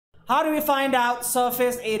How do we find out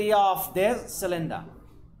surface area of this cylinder?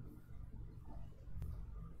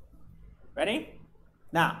 Ready?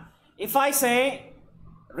 Now, if I say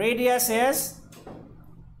radius is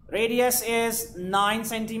 9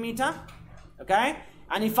 centimeter, okay?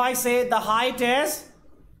 And if I say the height is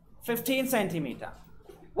 15 centimeter,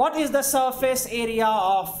 what is the surface area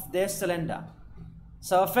of this cylinder?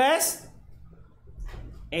 Surface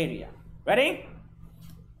area. Ready?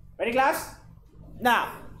 Ready, class?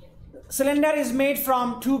 Now, cylinder is made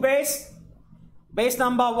from two base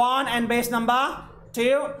number 1 and base number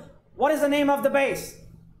 2. What is the name of the base?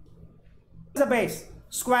 The base.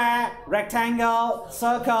 Square, rectangle,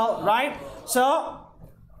 circle, right? So,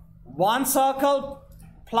 one circle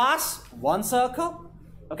plus one circle.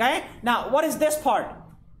 Okay? Now, what is this part?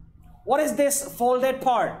 What is this folded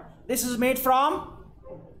part? This is made from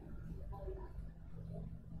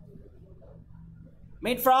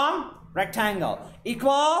rectangle.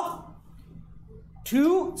 Equal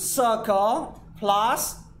 2 circle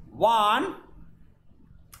plus 1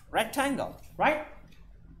 rectangle, right?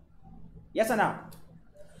 Yes or no?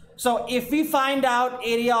 So if we find out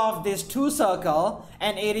area of this 2 circle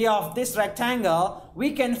and area of this rectangle,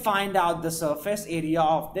 we can find out the surface area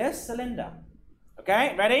of this cylinder.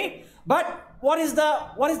 Okay, ready? But what is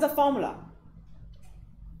the formula?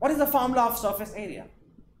 What is the formula of surface area?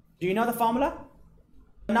 Do you know the formula?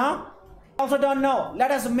 No? Also don't know. Let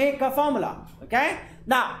us make a formula. Okay?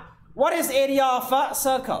 Now, what is area of a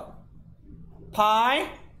circle? Pi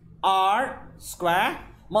r square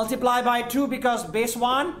multiply by 2 because base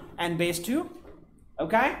 1 and base 2.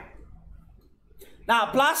 Okay? Now,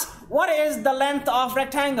 plus what is the length of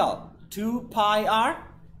rectangle? 2 pi r.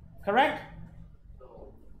 Correct?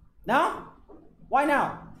 No? Why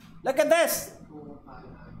now? Look at this.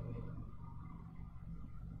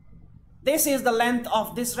 This is the length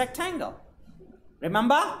of this rectangle.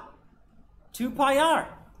 Remember? 2 pi r.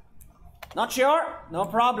 Not sure? No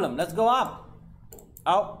problem. Let's go up.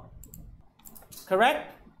 Oh. Correct?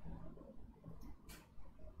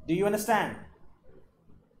 Do you understand?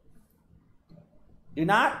 Do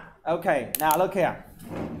not? Okay. Now look here.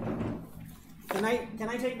 Can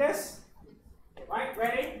I take this? Right?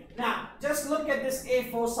 Ready? Now, just look at this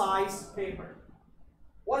A4 size paper.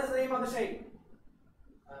 What is the name of the shape?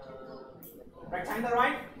 Rectangle,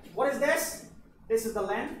 right? What is this? This is the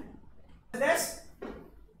length. What is this?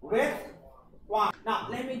 Width 1. Now,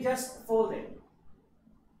 let me just fold it.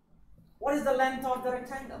 What is the length of the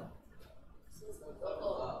rectangle?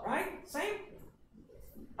 Right? Same.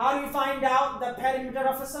 How do you find out the perimeter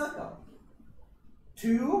of a circle?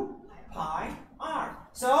 2 pi r.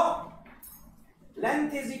 So,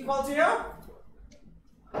 length is equal to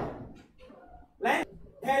length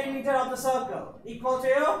perimeter of the circle equal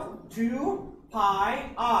to 2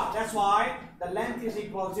 pi r. That's why the length is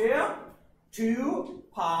equal to 2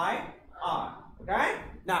 pi r. Okay?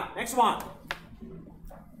 Now, next one.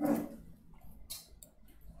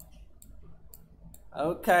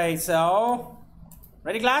 Okay, so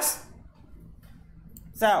ready, class?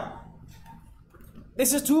 So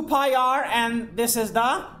this is 2 pi r and this is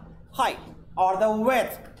the height or the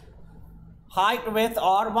width. Height, width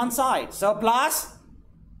or one side. So plus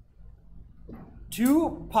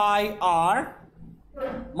 2 pi r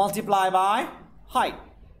multiplied by height.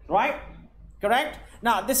 Right? Correct?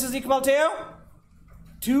 Now this is equal to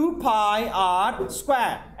 2 pi r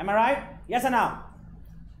square. Am I right? Yes or no?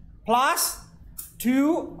 Plus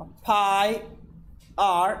 2 pi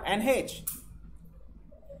r and h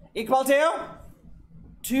equal to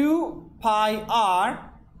 2 pi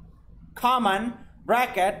r common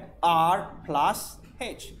bracket r plus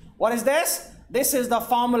h. What is this? This is the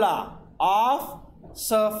formula of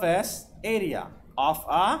surface area of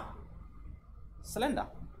a cylinder.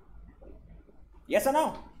 Yes or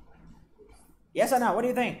no? Yes or no? What do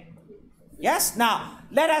you think? Yes? Now,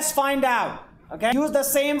 let us find out. Okay? Use the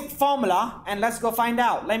same formula and let's go find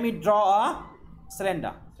out. Let me draw a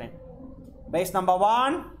cylinder. Base number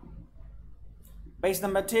 1, base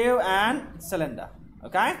number 2 and cylinder.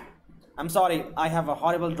 Okay? I'm sorry, I have a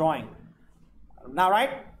horrible drawing. Now,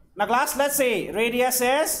 right? Now, class, let's see. Radius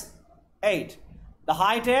is 8. The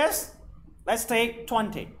height is, let's take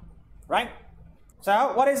 20. Right?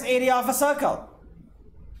 So, what is area of a circle?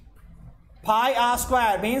 Pi r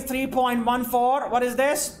squared means 3.14. What is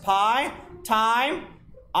this? Pi time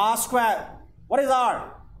r squared. What is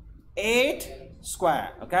r? 8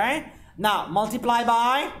 square. Okay? Now, multiply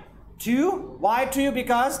by 2. Why 2?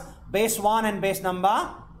 Because base 1 and base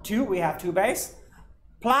number 2. We have 2 base.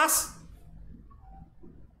 Plus.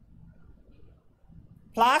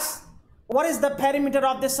 What is the perimeter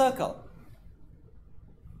of this circle?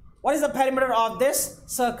 What is the perimeter of this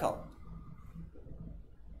circle?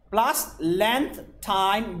 Plus length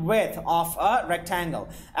time width of a rectangle.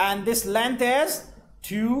 And this length is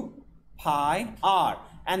 2 pi r.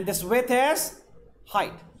 And this width is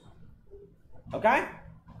height. Okay?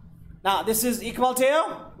 Now this is equal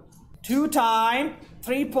to 2 times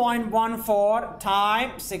 3.14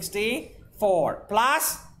 times 64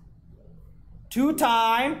 plus 2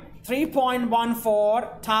 times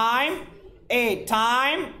 3.14 times 8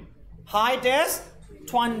 times height is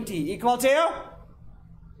 20 equal to,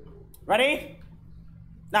 ready?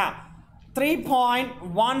 Now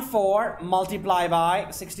 3.14 multiplied by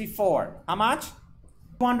 64, how much?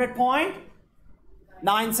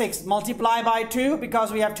 200.96 multiplied by 2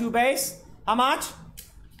 because we have 2 base, how much?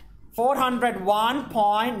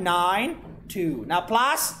 401.92. Now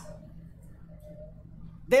plus,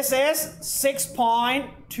 this is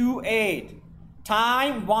 6.28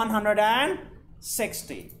 times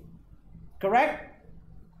 160. Correct?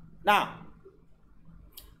 Now,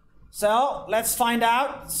 so let's find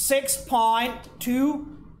out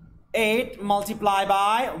 6.28 multiplied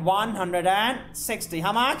by 160.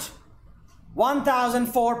 How much?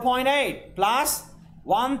 1004.8 plus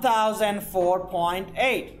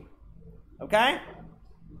 1004.8. Okay?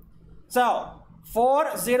 So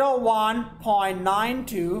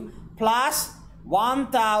 401.92 plus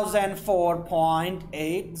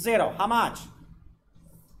 1004.80. How much?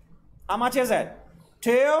 How much is it?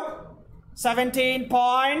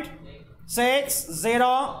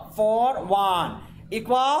 217.6041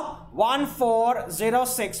 equal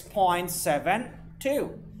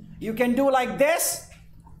 1406.72. You can do like this,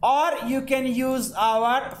 or you can use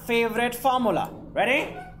our favorite formula.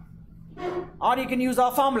 Ready? Or you can use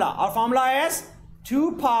our formula. Our formula is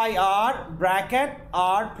 2 pi r bracket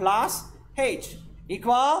r plus h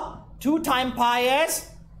equal 2 times pi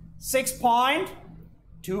is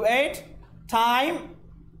 6.28 times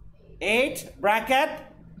 8 bracket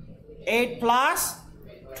 8 plus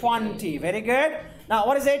 20. Very good. Now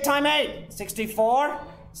what is 8 times 8? 64.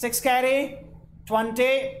 6 carry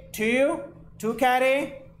 20. 2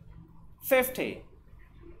 carry 50.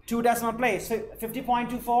 2 decimal place.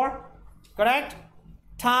 50.24. Correct?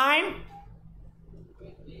 Time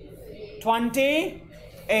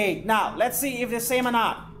 28. Now let's see if they're same or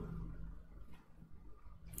not.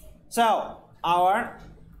 So our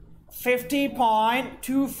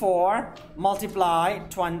 50.24 multiply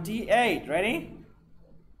 28. Ready?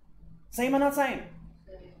 Same or not same?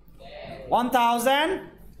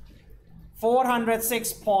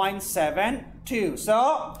 1406.72.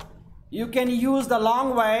 So you can use the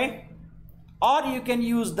long way or you can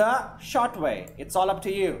use the short way. It's all up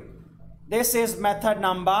to you. This is method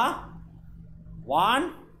number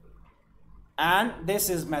 1 and this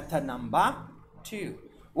is method number 2.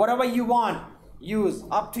 Whatever you want, use,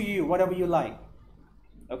 up to you, whatever you like.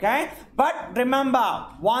 Okay? But remember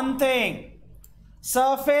one thing,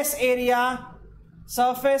 surface area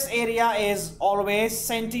is always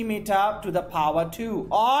centimeter to the power 2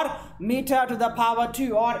 or meter to the power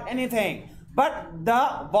 2 or anything. But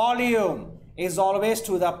the volume is always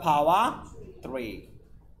to the power 3.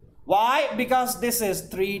 Why? Because this is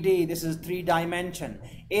 3D, this is 3 dimension.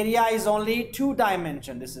 Area is only 2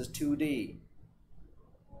 dimension, this is 2D.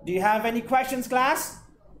 Do you have any questions, class?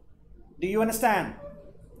 Do you understand?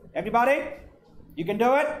 Everybody? You can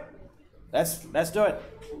do it? Let's do it.